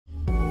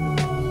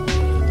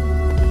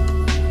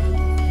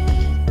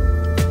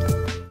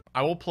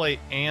I will play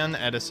an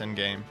Edison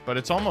game, but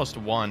it's almost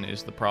one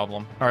is the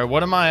problem. All right,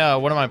 what am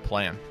I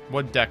playing?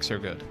 What decks are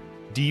good?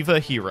 Diva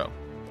Hero.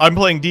 I'm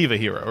playing Diva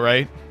Hero,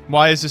 right?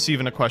 Why is this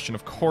even a question?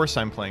 Of course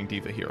I'm playing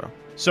Diva Hero.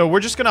 So we're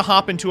just gonna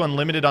hop into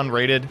Unlimited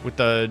Unrated with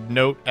the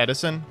note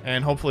Edison,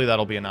 and hopefully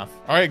that'll be enough.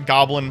 All right,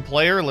 Goblin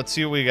player, let's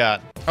see what we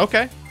got.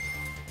 Okay,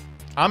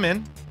 I'm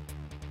in.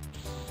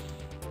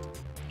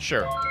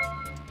 Sure.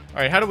 All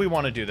right, how do we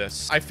want to do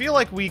this? I feel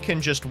like we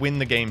can just win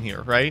the game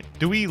here, right?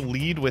 Do we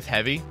lead with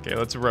heavy? Okay,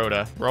 let's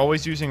Rhoda. We're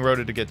always using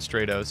Rhoda to get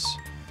Stratos.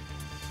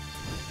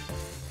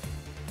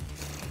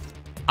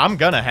 I'm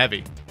gonna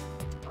heavy.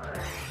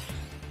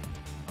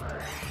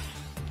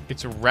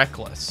 It's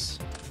reckless.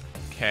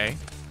 Okay.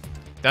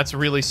 That's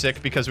really sick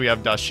because we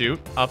have Dust Shoot.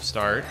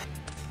 Upstart.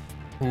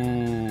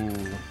 Ooh.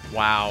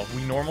 Wow.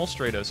 We normal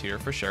Stratos here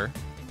for sure.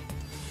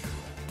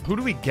 Who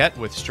do we get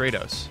with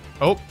Stratos?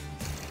 Oh.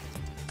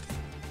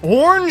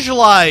 Orange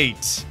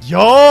Light! Yo!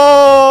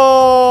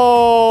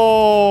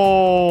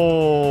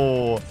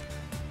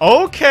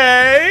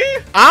 Okay!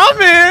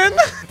 I'm in!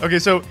 Okay,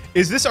 so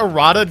is this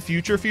errata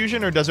Future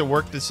Fusion or does it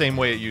work the same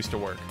way it used to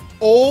work?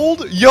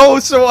 Old? Yo,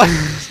 so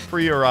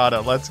free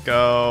errata. Let's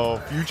go.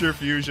 Future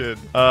Fusion.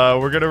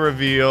 We're gonna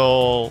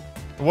reveal...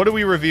 What do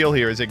we reveal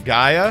here? Is it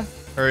Gaia?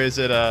 Or is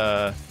it,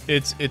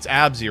 it's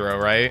Ab-Zero,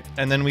 right?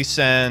 And then we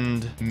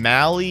send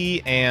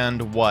Mally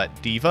and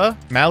what? Diva?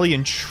 Mally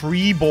and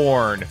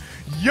Treeborn.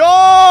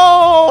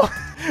 Yo!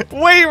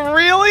 Wait,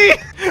 really?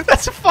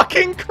 That's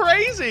fucking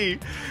crazy.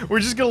 We're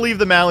just gonna leave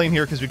the Mally in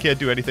here because we can't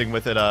do anything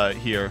with it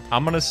here.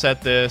 I'm gonna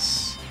set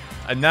this,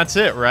 and that's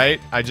it, right?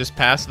 I just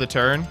passed the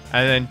turn,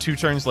 and then 2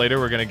 turns later,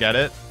 we're gonna get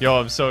it. Yo,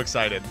 I'm so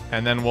excited.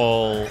 And then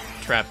we'll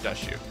trap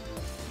Dust You.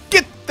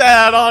 Get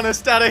that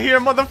Honest out of here,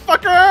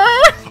 motherfucker!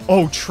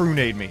 Oh, True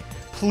Nade me.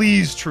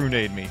 Please True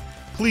Nade me.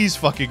 Please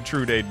fucking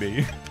True Nade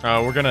me.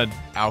 We're gonna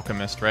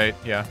Alchemist, right?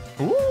 Yeah.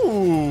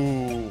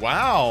 Ooh,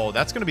 wow.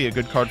 That's gonna be a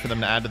good card for them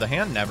to add to the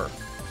hand. Never.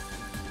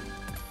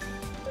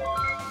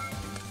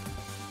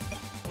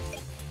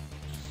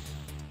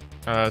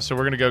 So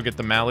we're gonna go get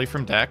the Mally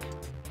from deck.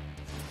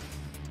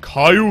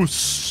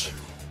 Caius!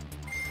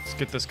 Let's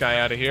get this guy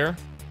out of here.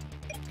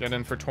 Get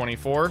in for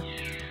 24.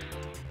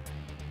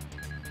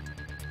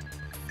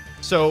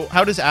 So,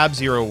 how does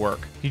Ab-Zero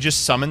work? He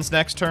just summons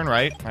next turn,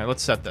 right? All right,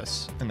 let's set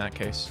this in that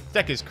case.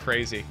 Deck is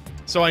crazy.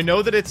 So I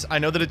know that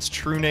it's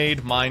True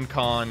Nade,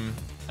 Minecon,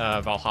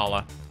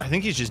 Valhalla. I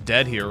think he's just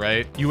dead here,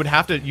 right? You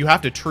have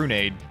to True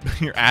Nade.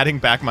 You're adding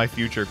back my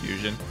Future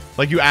Fusion.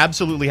 Like, you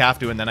absolutely have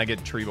to, and then I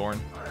get Treeborn.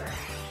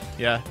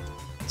 Yeah,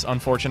 it's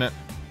unfortunate.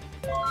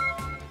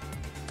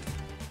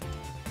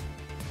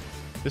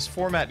 This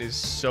format is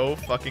so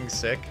fucking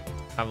sick.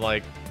 I'm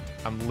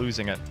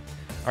losing it.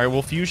 All right,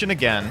 we'll Fusion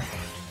again.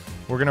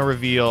 We're gonna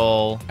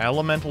reveal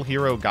Elemental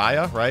Hero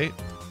Gaia, right?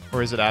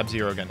 Or is it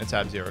Ab-Zero again? It's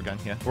Ab-Zero again,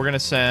 yeah. We're gonna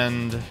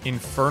send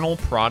Infernal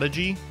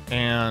Prodigy,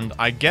 and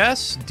I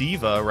guess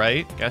Diva,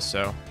 right? Guess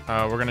so.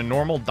 We're gonna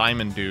normal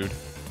Diamond Dude.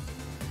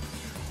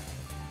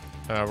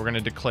 We're gonna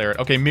declare it.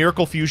 Okay,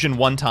 Miracle Fusion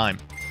 1 time.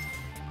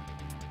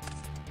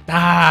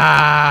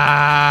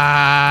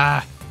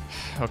 Ah!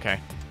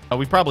 Okay.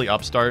 We probably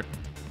Upstart.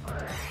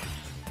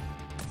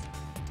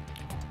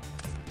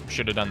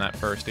 Should have done that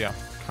first, yeah.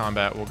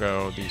 Combat, we'll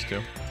go these 2.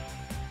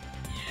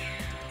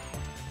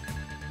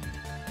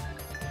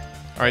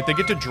 All right, they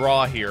get to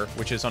draw here,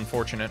 which is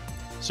unfortunate.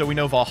 So we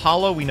know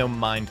Valhalla, we know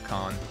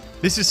Mindcon.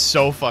 This is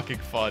so fucking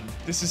fun.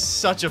 This is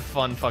such a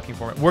fun fucking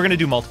format. We're gonna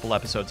do multiple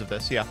episodes of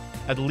this, yeah.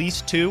 At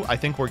least 2, I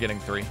think we're getting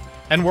 3.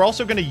 And we're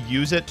also gonna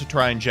use it to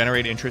try and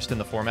generate interest in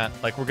the format.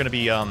 Like, we're gonna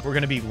be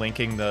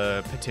linking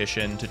the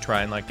petition to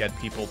try and, like, get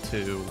people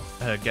to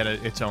get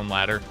its own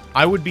ladder.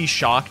 I would be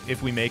shocked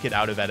if we make it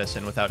out of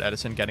Edison without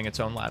Edison getting its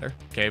own ladder.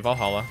 Okay,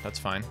 Valhalla, that's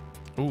fine.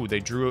 Ooh,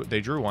 they drew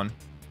one.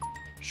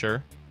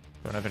 Sure.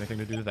 Don't have anything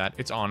to do with that.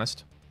 It's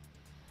Honest.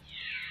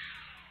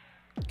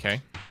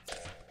 Okay.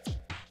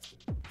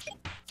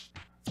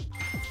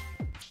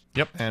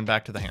 Yep, and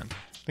back to the hand.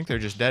 I think they're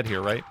just dead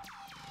here, right?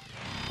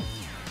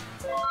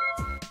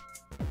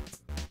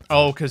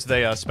 Oh, because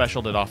they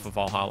specialed it off of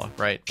Valhalla.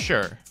 Right,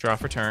 sure. Draw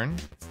for turn.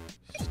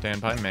 Stand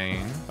by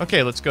main.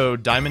 Okay, let's go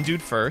Diamond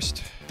Dude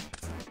first.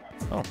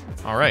 Oh,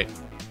 all right.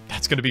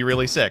 That's going to be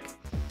really sick.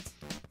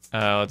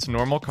 Let's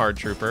normal Card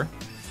Trooper.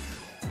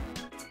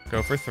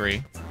 Go for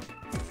 3.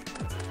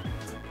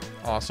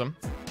 Awesome.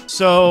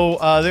 So,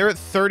 they're at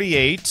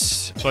 38,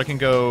 so I can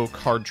go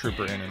Card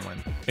Trooper in and win.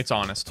 It's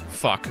Honest.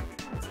 Fuck.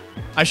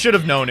 I should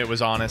have known it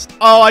was Honest.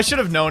 Oh, I should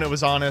have known it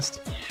was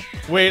Honest.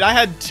 Wait, I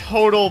had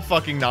total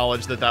fucking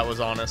knowledge that that was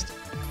Honest.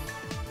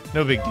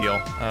 No big deal.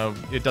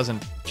 It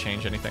doesn't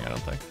change anything, I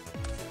don't think.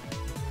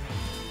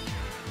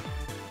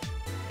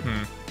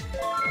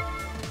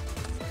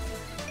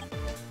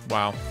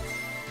 Wow.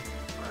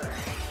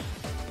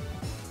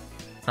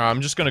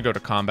 I'm just gonna go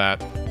to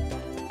combat.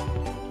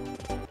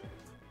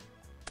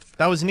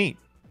 That was neat.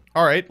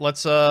 All right,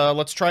 let's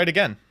try it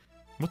again.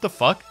 What the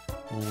fuck?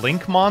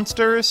 Link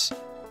monsters?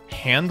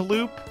 Hand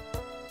loop?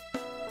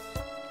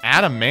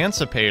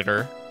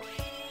 Adamancipator?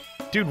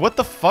 Dude, what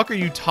the fuck are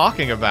you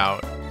talking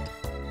about?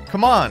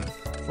 Come on.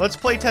 Let's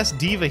play test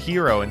Diva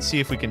Hero and see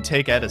if we can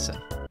take Edison.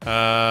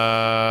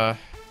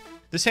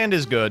 This hand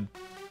is good.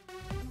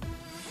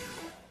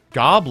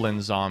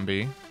 Goblin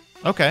Zombie.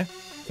 Okay. I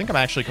think I'm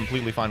actually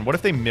completely fine. What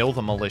if they mill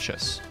the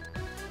Malicious?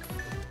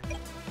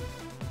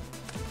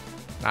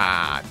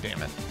 Ah,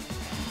 damn it.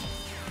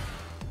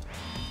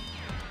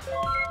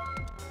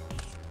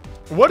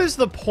 What is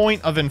the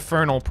point of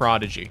Infernal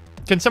Prodigy?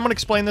 Can someone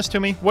explain this to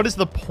me? What is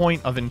the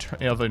point of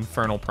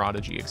Infernal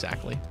Prodigy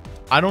exactly?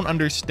 I don't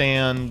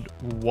understand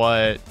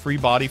what... Free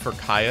body for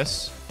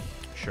Caius?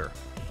 Sure.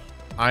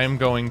 I am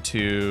going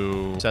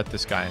to set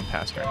this guy in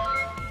pass turn.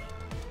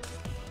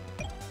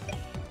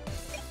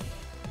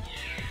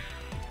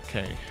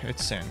 Okay,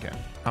 it's Sangan.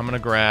 I'm gonna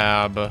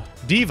grab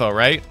Diva,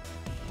 right?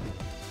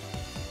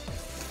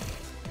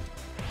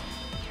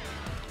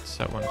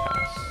 Set one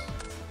pass.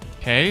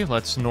 Okay,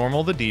 let's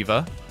normal the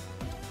Diva.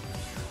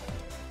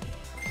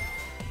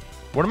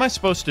 What am I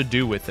supposed to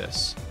do with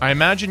this? I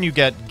imagine you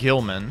get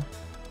Gilman.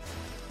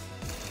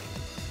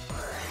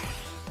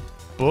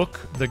 Book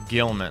the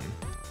Gilman.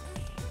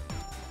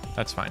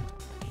 That's fine.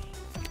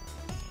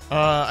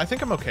 I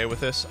think I'm okay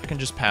with this. I can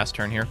just pass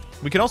turn here.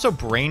 We can also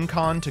Brain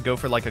Con to go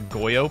for like a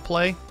Goyo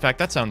play. In fact,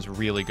 that sounds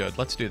really good.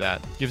 Let's do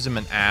that. Gives him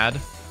an ad.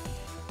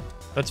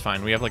 That's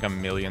fine. We have like a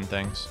million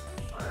things.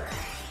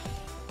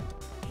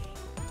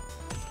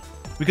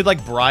 We could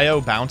like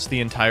Bryo bounce the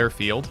entire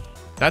field.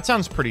 That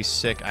sounds pretty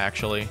sick,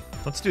 actually.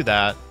 Let's do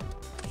that.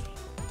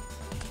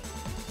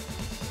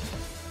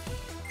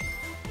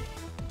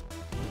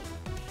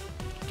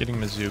 Getting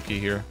Mizuki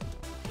here.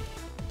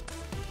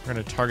 We're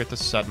going to target the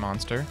set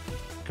monster.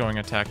 Going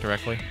attack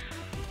directly.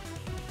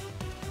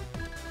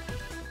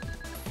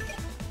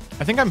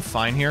 I think I'm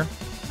fine here.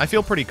 I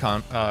feel pretty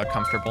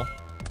comfortable.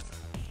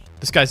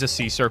 This guy's a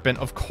sea serpent,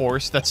 of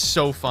course. That's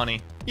so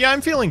funny. Yeah,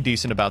 I'm feeling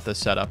decent about this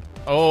setup.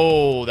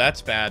 Oh,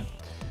 that's bad.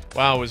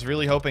 Wow, I was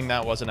really hoping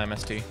that wasn't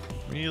MST.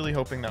 Really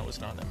hoping that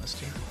was not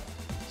MST.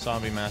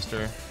 Zombie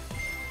Master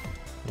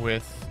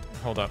with...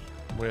 Hold up.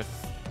 With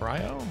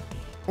Bryo?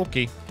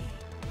 Okay.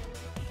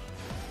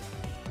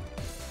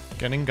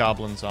 Getting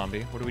Goblin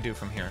Zombie. What do we do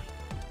from here?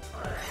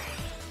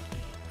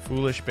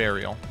 Foolish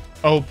Burial.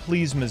 Oh,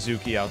 please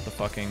Mizuki out the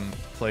fucking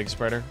Plague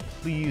Spreader.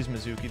 Please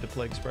Mizuki the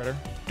Plague Spreader.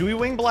 Do we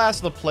Wing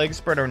Blast the Plague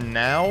Spreader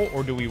now,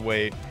 or do we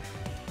wait?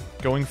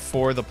 Going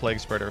for the Plague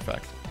Spreader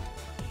effect.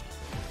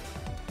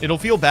 It'll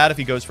feel bad if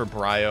he goes for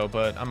Bryo,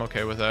 but I'm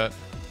okay with that.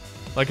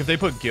 Like, if they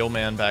put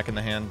Gilman back in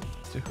the hand,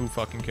 who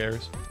fucking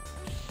cares?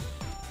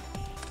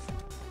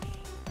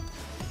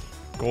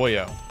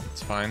 Goyo.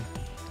 It's fine.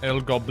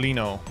 El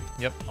Goblino.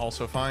 Yep,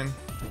 also fine.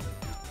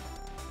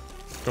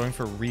 Going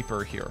for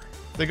Reaper here.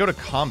 If they go to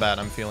combat,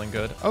 I'm feeling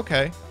good.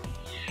 Okay.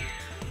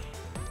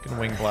 Can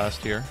Wing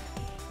Blast here.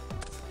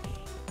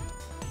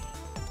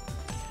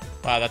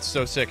 Wow, that's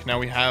so sick. Now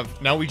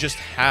we just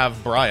have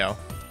Bryo.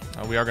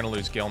 We are going to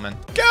lose Gilman.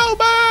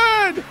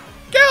 Gilman!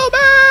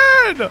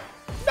 Gilman!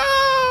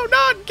 No,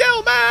 not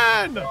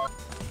Gilman!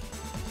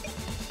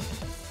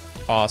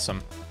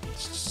 Awesome.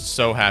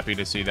 So happy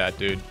to see that,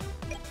 dude.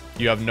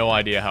 You have no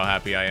idea how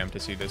happy I am to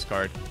see this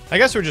card. I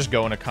guess we're just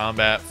going to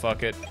combat.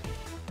 Fuck it.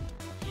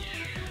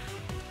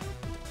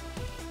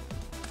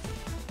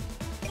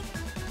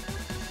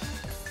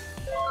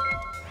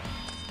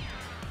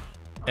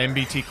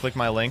 MBT, click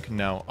my link?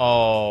 No.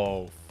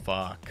 Oh,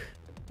 fuck.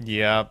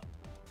 Yep.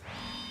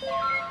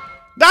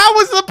 That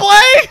was the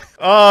play?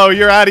 Oh,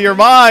 you're out of your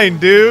mind,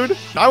 dude.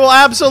 I will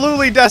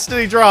absolutely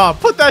Destiny draw.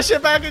 Put that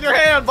shit back in your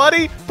hand,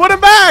 buddy. Put it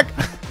back.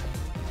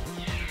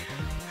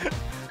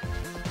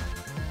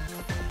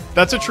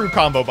 That's a true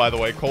combo, by the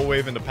way. Cold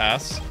Wave into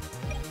pass.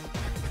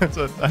 That's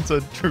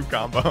a true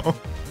combo. All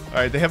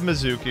right, they have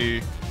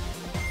Mizuki.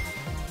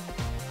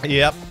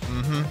 Yep.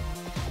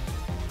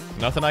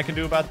 Nothing I can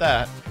do about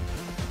that.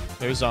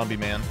 There's Zombie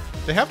Man.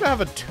 They have to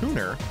have a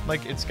tuner.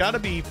 Like, it's got to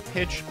be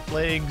Pitch,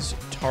 Plagues,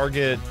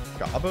 Target,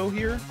 Gabo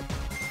here.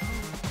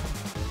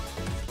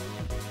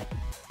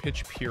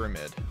 Pitch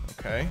Pyramid.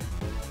 Okay.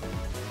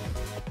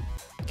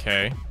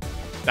 Okay.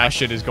 That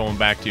shit is going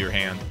back to your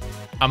hand.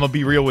 I'm gonna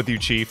be real with you,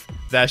 Chief.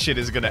 That shit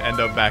is gonna end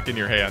up back in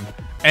your hand.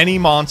 Any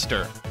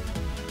monster.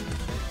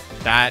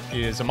 That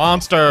is a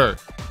monster.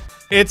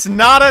 It's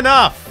not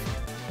enough.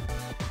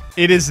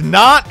 It is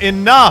not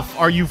enough.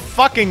 Are you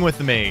fucking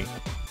with me?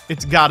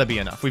 It's gotta be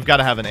enough. We've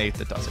gotta have an 8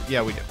 that does it.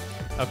 Yeah, we do.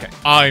 Okay.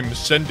 I'm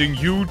sending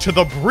you to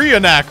the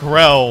Brianak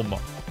realm.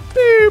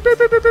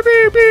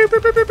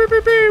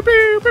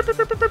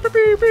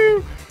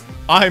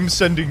 I'm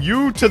sending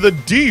you to the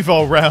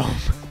Diva realm.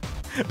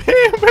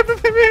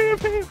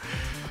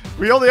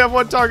 We only have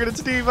one target.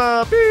 It's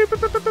Diva.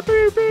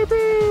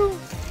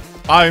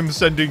 I'm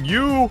sending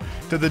you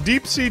to the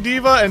Deep Sea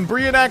Diva and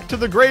Brianak to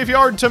the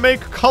graveyard to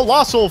make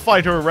Colossal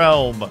Fighter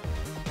realm.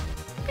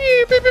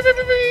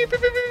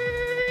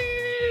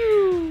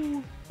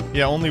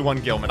 Yeah, only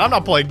one Gilman. I'm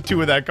not playing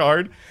 2 of that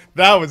card.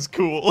 That was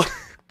cool.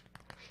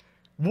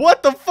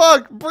 What the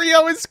fuck?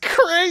 Brio is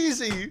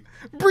crazy.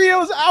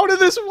 Brio's out of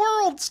this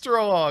world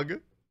strong.